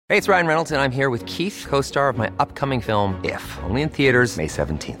Hey, it's Ryan Reynolds, and I'm here with Keith, co-star of my upcoming film, If, only in theaters May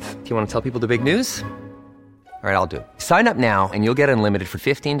 17th. Do you want to tell people the big news? All right, I'll do it. Sign up now and you'll get unlimited for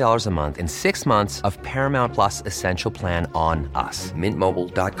 $15 a month and 6 months of Paramount Plus Essential Plan on us.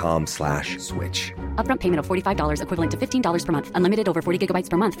 MintMobile.com/switch. Upfront payment of $45 equivalent to $15 per month. Unlimited over 40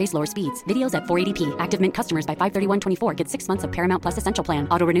 gigabytes per month. Face lower speeds. Videos at 480p. Active Mint customers by 531.24 get 6 months of Paramount Plus Essential Plan.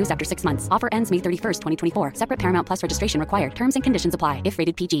 Auto renews after 6 months. Offer ends May 31st, 2024. Separate Paramount Plus registration required. Terms and conditions apply if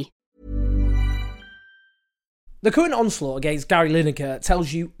rated PG. The current onslaught against Gary Lineker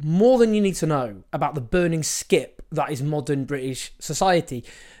tells you more than you need to know about the burning skip that is modern British society.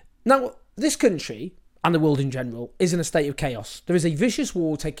 Now, this country, and the world in general, is in a state of chaos. There is a vicious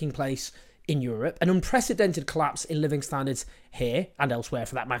war taking place in Europe, an unprecedented collapse in living standards here and elsewhere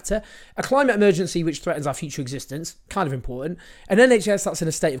for that matter, a climate emergency which threatens our future existence, kind of important, an NHS that's in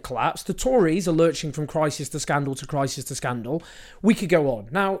a state of collapse, the Tories are lurching from crisis to scandal to crisis to scandal. We could go on.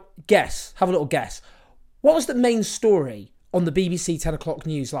 Now, have a little guess. What was the main story on the BBC 10 o'clock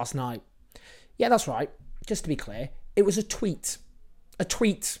news last night? Yeah, that's right. Just to be clear, it was a tweet. A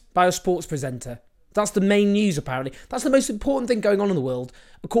tweet by a sports presenter. That's the main news, apparently. That's the most important thing going on in the world,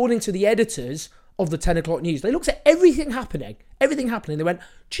 according to the editors of the 10 o'clock news. They looked at everything happening. They went,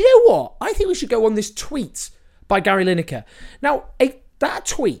 do you know what? I think we should go on this tweet by Gary Lineker. Now, that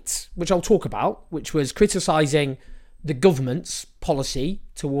tweet, which I'll talk about, which was criticising the government's policy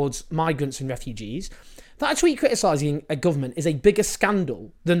towards migrants and refugees, that tweet criticising a government is a bigger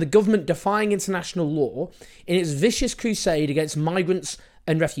scandal than the government defying international law in its vicious crusade against migrants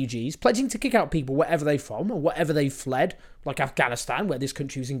and refugees, pledging to kick out people wherever they're from or wherever they've fled, like Afghanistan, where this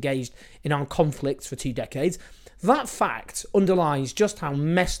country was engaged in armed conflict for 2 decades. That fact underlies just how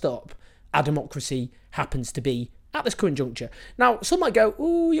messed up our democracy happens to be at this current juncture. Now, some might go,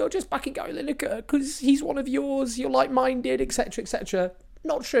 oh, you're just backing Gary Lineker because he's one of yours, you're like-minded, etc., etc.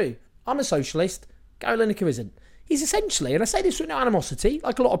 Not true. I'm a socialist. Gary Lineker isn't. He's essentially, and I say this with no animosity,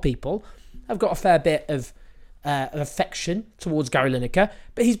 like a lot of people, I've got a fair bit of affection towards Gary Lineker,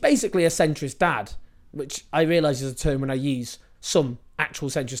 but he's basically a centrist dad, which I realise is a term when I use some actual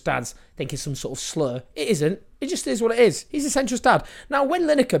centrist dads think is some sort of slur. It isn't. It just is what it is. He's a centrist dad. Now, when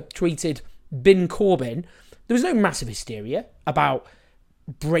Lineker tweeted Bin Corbyn, there was no massive hysteria about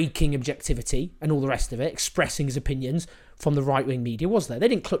breaking objectivity and all the rest of it, expressing his opinions from the right-wing media, was there? They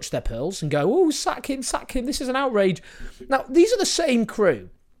didn't clutch their pearls and go, oh, sack him, this is an outrage. Now, these are the same crew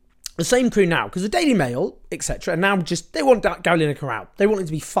now, because the Daily Mail, etc., and now they want Gary Lineker out. They want him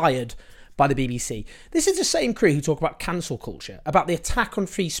to be fired by the BBC. This is the same crew who talk about cancel culture, about the attack on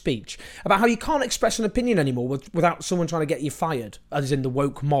free speech, about how you can't express an opinion anymore without someone trying to get you fired, as in the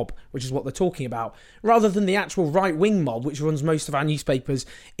woke mob, which is what they're talking about, rather than the actual right-wing mob, which runs most of our newspapers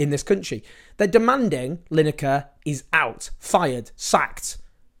in this country. They're demanding Lineker is out, fired, sacked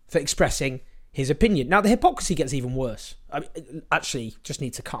for expressing his opinion. Now, the hypocrisy gets even worse. I mean, actually, just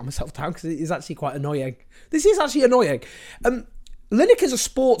need to calm myself down because it is actually quite annoying. This is actually annoying. Lineker's a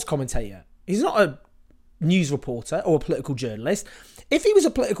sports commentator. He's not a news reporter or a political journalist. If he was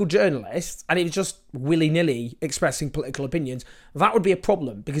a political journalist and he was just willy-nilly expressing political opinions, that would be a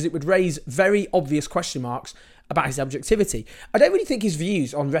problem because it would raise very obvious question marks about his objectivity. I don't really think his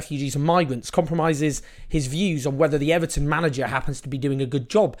views on refugees and migrants compromises his views on whether the Everton manager happens to be doing a good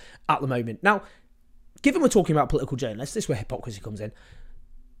job at the moment. Now, given we're talking about political journalists, this is where hypocrisy comes in.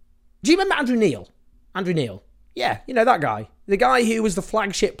 Do you remember Andrew Neil? Andrew Neil. Yeah, you know that guy. The guy who was the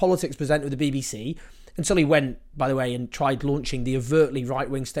flagship politics presenter of the BBC until he went, by the way, and tried launching the overtly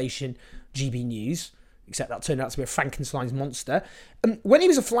right-wing station GB News, except that turned out to be a Frankenstein's monster. When he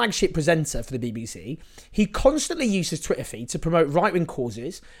was a flagship presenter for the BBC, he constantly used his Twitter feed to promote right-wing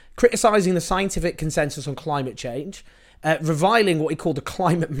causes, criticising the scientific consensus on climate change, reviling what he called the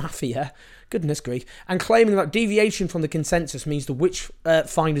climate mafia, goodness grief, and claiming that deviation from the consensus means the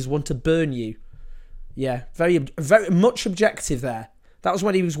witch-finders want to burn you. Yeah, very much objective there. That was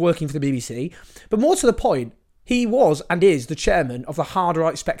when he was working for the BBC. But more to the point, he was and is the chairman of the Hard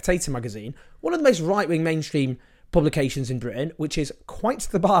Right Spectator magazine, one of the most right-wing mainstream publications in Britain, which is quite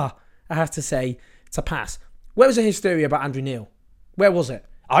the bar, I have to say, to pass. Where was the hysteria about Andrew Neil? Where was it?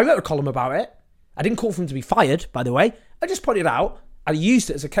 I wrote a column about it. I didn't call for him to be fired, by the way. I just pointed out, I used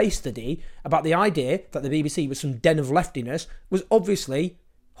it as a case study about the idea that the BBC was some den of leftiness was obviously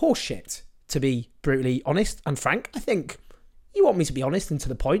horseshit. To be brutally honest and frank, I think you want me to be honest and to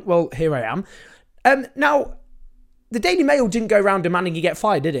the point. Well, here I am. Now, the Daily Mail didn't go around demanding he get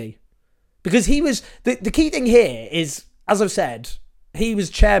fired, did he? Because he was... The key thing here is, as I've said, he was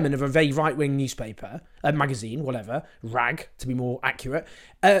chairman of a very right-wing newspaper, a magazine, whatever, rag, to be more accurate,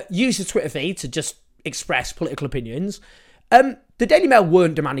 used his Twitter feed to just express political opinions. The The Daily Mail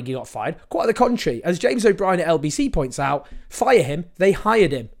weren't demanding he got fired. Quite the contrary. As James O'Brien at LBC points out, fire him, they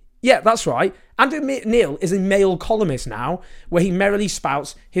hired him. Yeah, that's right. Andrew Neil is a Mail columnist now, where he merrily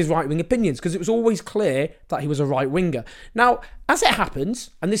spouts his right-wing opinions, because it was always clear that he was a right-winger. Now, as it happens,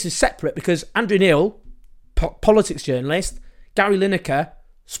 and this is separate because Andrew Neil, politics journalist, Gary Lineker,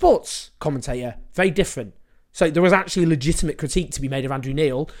 sports commentator, very different. So there was actually a legitimate critique to be made of Andrew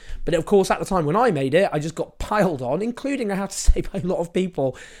Neil. But of course, at the time when I made it, I just got piled on, including, I have to say, by a lot of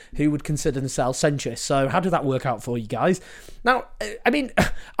people who would consider themselves centrist. So how did that work out for you guys? Now, I mean,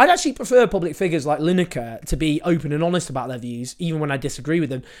 I'd actually prefer public figures like Lineker to be open and honest about their views, even when I disagree with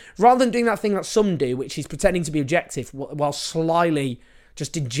them, rather than doing that thing that some do, which is pretending to be objective while slyly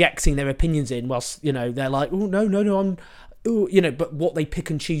just injecting their opinions in, whilst, they're like, oh, no, but what they pick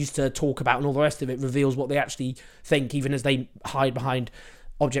and choose to talk about and all the rest of it reveals what they actually think, even as they hide behind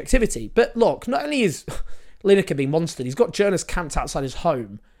objectivity. But look, not only is Lineker being monstered, he's got journalists camped outside his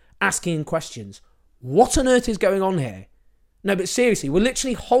home asking him questions. What on earth is going on here? No, but seriously, we're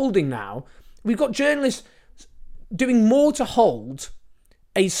literally holding now. We've got journalists doing more to hold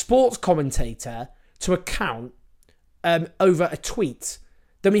a sports commentator to account over a tweet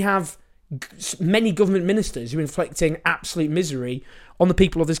than we have many government ministers who are inflicting absolute misery on the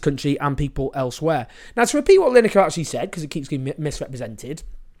people of this country and people elsewhere. Now, to repeat what Lineker actually said, because it keeps getting misrepresented,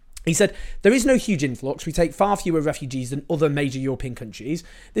 he said, there is no huge influx. We take far fewer refugees than other major European countries.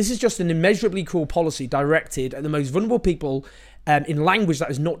 This is just an immeasurably cruel policy directed at the most vulnerable people in language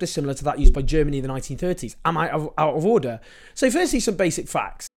that is not dissimilar to that used by Germany in the 1930s. Am I out of order? So firstly, some basic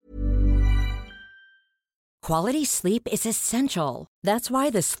facts. Quality sleep is essential. That's why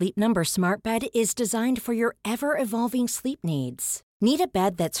the Sleep Number Smart Bed is designed for your ever-evolving sleep needs. Need a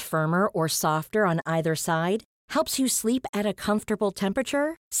bed that's firmer or softer on either side? Helps you sleep at a comfortable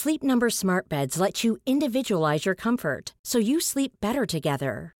temperature? Sleep Number Smart Beds let you individualize your comfort, so you sleep better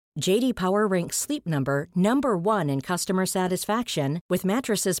together. J.D. Power ranks Sleep Number number 1 in customer satisfaction with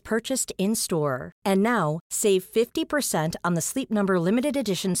mattresses purchased in-store. And now, save 50% on the Sleep Number Limited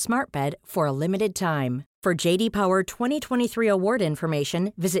Edition Smart Bed for a limited time. For J.D. Power 2023 award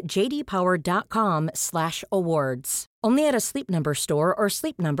information, visit jdpower.com/awards. Only at a Sleep Number store or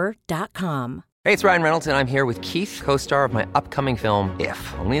sleepnumber.com. Hey, it's Ryan Reynolds, and I'm here with Keith, co-star of my upcoming film,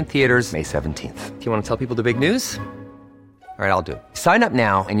 If, only in theaters May 17th. Do you want to tell people the big news? All right, I'll do it. Sign up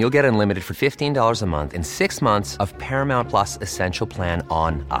now and you'll get unlimited for $15 a month and 6 months of Paramount Plus Essential Plan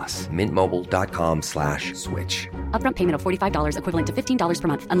on us. MintMobile.com/switch. Upfront payment of $45 equivalent to $15 per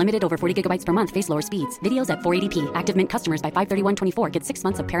month. Unlimited over 40 gigabytes per month. Face lower speeds. Videos at 480p. Active Mint customers by 531.24 get 6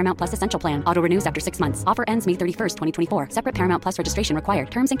 months of Paramount Plus Essential Plan. Auto renews after 6 months. Offer ends May 31st, 2024. Separate Paramount Plus registration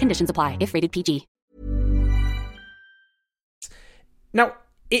required. Terms and conditions apply if rated PG. Now,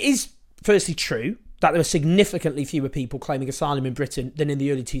 it is firstly true that there were significantly fewer people claiming asylum in Britain than in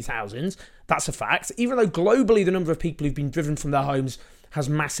the early 2000s. That's a fact, even though globally the number of people who've been driven from their homes has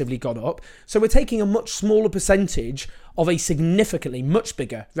massively gone up. So we're taking a much smaller percentage of a significantly much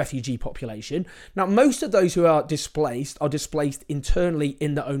bigger refugee population. Now, most of those who are displaced internally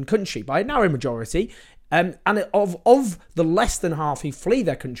in their own country by a narrow majority. And of the less than half who flee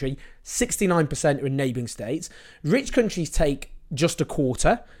their country, 69% are in neighbouring states. Rich countries take just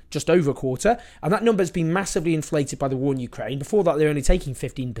over a quarter, and that number has been massively inflated by the war in Ukraine. Before that, they're only taking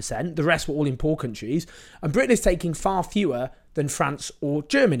 15%. The rest were all in poor countries, and Britain is taking far fewer than France or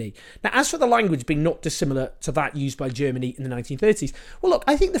Germany. Now, as for the language being not dissimilar to that used by Germany in the 1930s, well, look,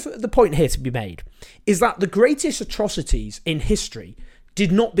 I think the point here to be made is that the greatest atrocities in history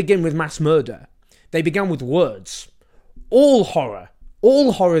did not begin with mass murder. They began with words. All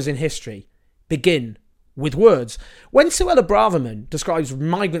horrors in history begin with words. When Suella Braverman describes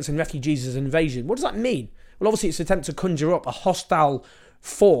migrants and refugees as an invasion, what does that mean? Well, obviously it's an attempt to conjure up a hostile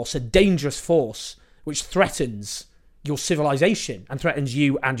force, a dangerous force, which threatens your civilization and threatens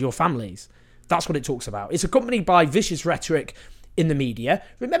you and your families. That's what it talks about. It's accompanied by vicious rhetoric in the media.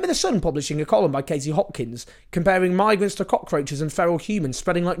 Remember The Sun publishing a column by Katie Hopkins comparing migrants to cockroaches and feral humans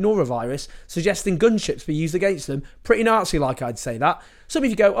spreading like norovirus, suggesting gunships be used against them. Pretty Nazi-like, I'd say that. Some of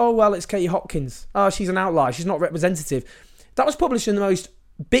you go, oh, well, it's Katie Hopkins. Oh, she's an outlier. She's not representative. That was published in the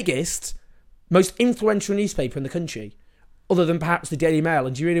biggest, most influential newspaper in the country, other than perhaps the Daily Mail.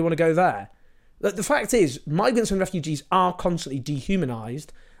 And do you really want to go there? The fact is, migrants and refugees are constantly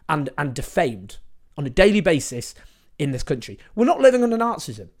dehumanised and defamed on a daily basis in this country. We're not living under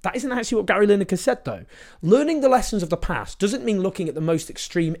Nazism. That isn't actually what Gary Lineker said, though. Learning the lessons of the past doesn't mean looking at the most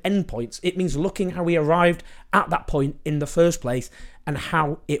extreme endpoints. It means looking how we arrived at that point in the first place and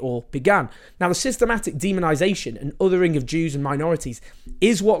how it all began. Now, the systematic demonisation and othering of Jews and minorities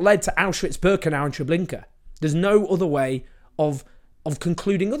is what led to Auschwitz, Birkenau and Treblinka. There's no other way of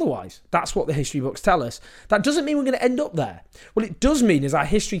concluding otherwise. That's what the history books tell us. That doesn't mean we're going to end up there. What it does mean is our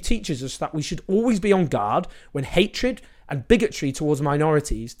history teaches us that we should always be on guard when hatred and bigotry towards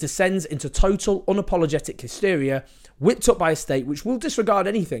minorities descends into total, unapologetic hysteria, whipped up by a state which will disregard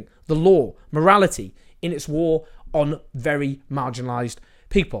anything, the law, morality, in its war on very marginalised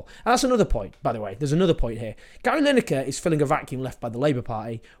people. And that's another point, by the way. There's another point here. Gary Lineker is filling a vacuum left by the Labour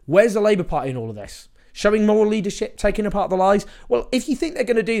Party. Where's the Labour Party in all of this? Showing moral leadership, taking apart the lies? Well, if you think they're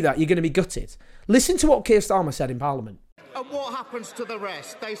going to do that, you're going to be gutted. Listen to what Keir Starmer said in Parliament. And what happens to the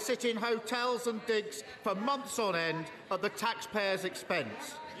rest? They sit in hotels and digs for months on end at the taxpayers'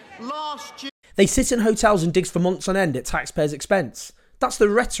 expense. They sit in hotels and digs for months on end at taxpayers' expense. That's the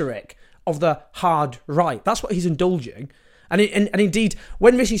rhetoric of the hard right. That's what he's indulging. And indeed,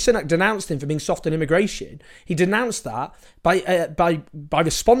 when Rishi Sunak denounced him for being soft on immigration, he denounced that by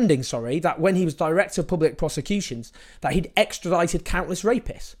responding, that when he was Director of Public Prosecutions, that he'd extradited countless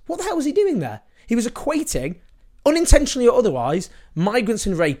rapists. What the hell was he doing there? He was equating, unintentionally or otherwise, migrants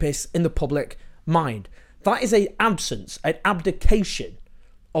and rapists in the public mind. That is an absence, an abdication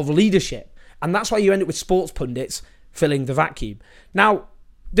of leadership. And that's why you end up with sports pundits filling the vacuum. Now,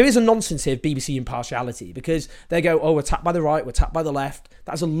 there is a nonsense here of BBC impartiality because they go, we're tapped by the right, we're tapped by the left.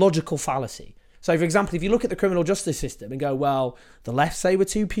 That's a logical fallacy. So, for example, if you look at the criminal justice system and go, well, the left say we're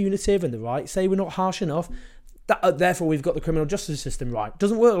too punitive and the right say we're not harsh enough, therefore we've got the criminal justice system right. It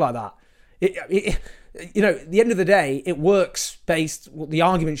doesn't work like that. At the end of the day, it works the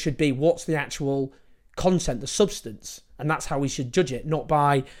argument should be what's the actual content, the substance, and that's how we should judge it, not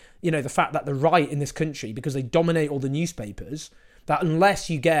by, the fact that the right in this country, because they dominate all the newspapers, that unless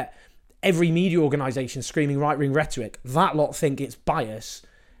you get every media organisation screaming right-wing rhetoric, that lot think it's bias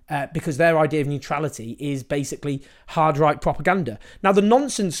because their idea of neutrality is basically hard right propaganda. Now, the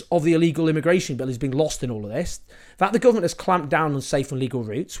nonsense of the illegal immigration bill is being lost in all of this, that the government has clamped down on safe and legal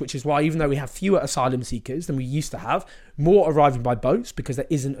routes, which is why even though we have fewer asylum seekers than we used to have, more arriving by boats because there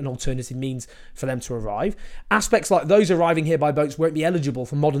isn't an alternative means for them to arrive. Aspects like those arriving here by boats won't be eligible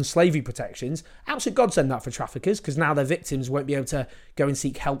for modern slavery protections. Absolute godsend that for traffickers because now their victims won't be able to go and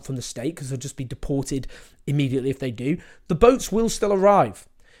seek help from the state because they'll just be deported immediately if they do. The boats will still arrive.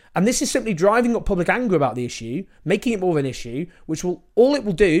 And this is simply driving up public anger about the issue, making it more of an issue, which all it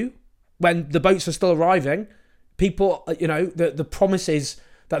will do when the boats are still arriving, people, the promises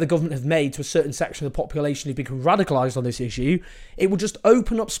that the government have made to a certain section of the population who've become radicalised on this issue, it will just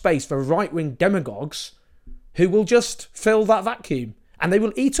open up space for right-wing demagogues who will just fill that vacuum. And they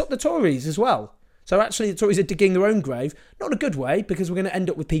will eat up the Tories as well. So actually the Tories are digging their own grave, not in a good way, because we're going to end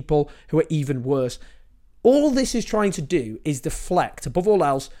up with people who are even worse. All this is trying to do is deflect, above all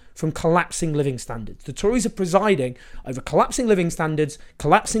else, from collapsing living standards. The Tories are presiding over collapsing living standards,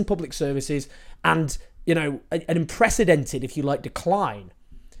 collapsing public services, and an unprecedented, if you like, decline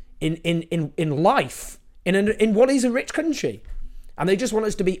in life in what is a rich country. And they just want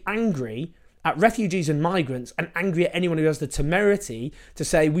us to be angry at refugees and migrants and angry at anyone who has the temerity to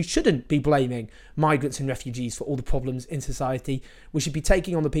say we shouldn't be blaming migrants and refugees for all the problems in society. We should be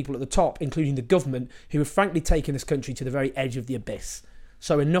taking on the people at the top, including the government, who have frankly taken this country to the very edge of the abyss.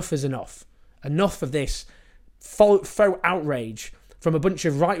 So enough is enough. Enough of this faux outrage from a bunch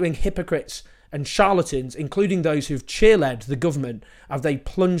of right-wing hypocrites and charlatans, including those who've cheerled the government as they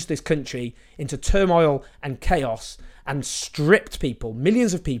plunged this country into turmoil and chaos and stripped people,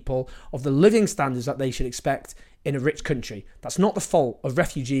 millions of people, of the living standards that they should expect in a rich country. That's not the fault of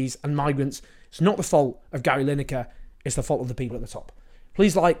refugees and migrants. It's not the fault of Gary Lineker. It's the fault of the people at the top.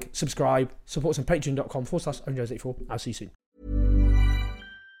 Please like, subscribe, support us on patreon.com/OwenJones84. I'll see you soon.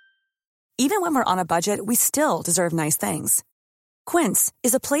 Even when we're on a budget, we still deserve nice things. Quince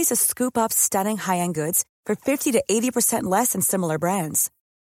is a place to scoop up stunning high-end goods for 50 to 80% less than similar brands.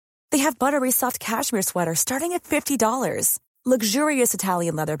 They have buttery soft cashmere sweaters starting at $50, luxurious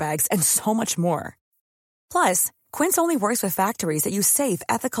Italian leather bags, and so much more. Plus, Quince only works with factories that use safe,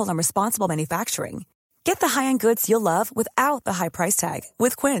 ethical, and responsible manufacturing. Get the high-end goods you'll love without the high price tag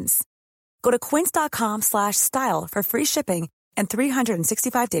with Quince. Go to quince.com/style for free shipping and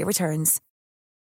 365-day returns.